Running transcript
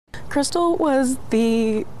Crystal was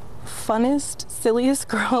the funnest, silliest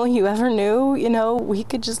girl you ever knew. You know, we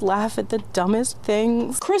could just laugh at the dumbest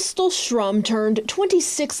things. Crystal Shrum turned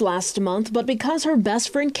 26 last month, but because her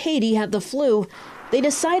best friend Katie had the flu, they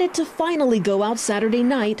decided to finally go out Saturday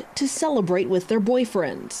night to celebrate with their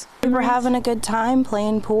boyfriends. We were having a good time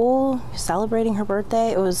playing pool, celebrating her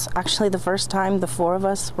birthday. It was actually the first time the four of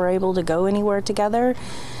us were able to go anywhere together.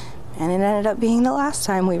 And it ended up being the last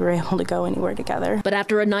time we were able to go anywhere together. But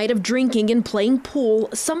after a night of drinking and playing pool,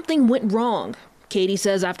 something went wrong. Katie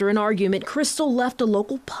says after an argument, Crystal left a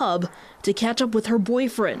local pub to catch up with her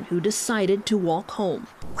boyfriend, who decided to walk home.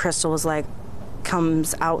 Crystal was like,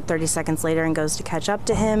 comes out 30 seconds later and goes to catch up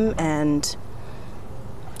to him, and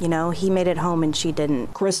you know, he made it home and she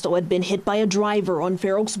didn't. Crystal had been hit by a driver on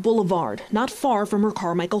Fair Oaks Boulevard, not far from her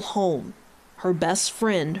Carmichael home. Her best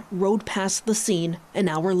friend rode past the scene an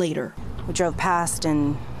hour later. We drove past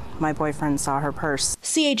and my boyfriend saw her purse.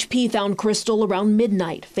 CHP found Crystal around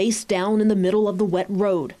midnight, face down in the middle of the wet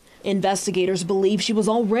road. Investigators believe she was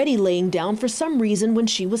already laying down for some reason when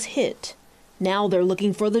she was hit. Now they're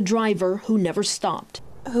looking for the driver who never stopped.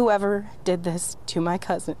 Whoever did this to my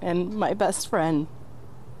cousin and my best friend,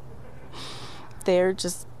 they're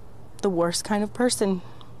just the worst kind of person.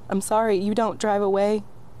 I'm sorry, you don't drive away.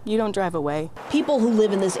 You don't drive away. People who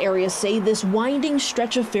live in this area say this winding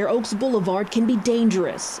stretch of Fair Oaks Boulevard can be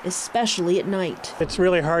dangerous, especially at night. It's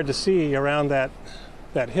really hard to see around that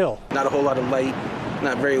hill. Not a whole lot of light,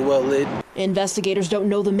 not very well lit. Investigators don't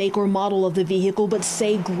know the make or model of the vehicle, but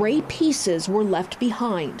say gray pieces were left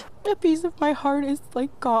behind. A piece of my heart is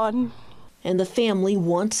like gone. And the family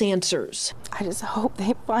wants answers. I just hope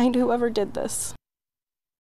they find whoever did this.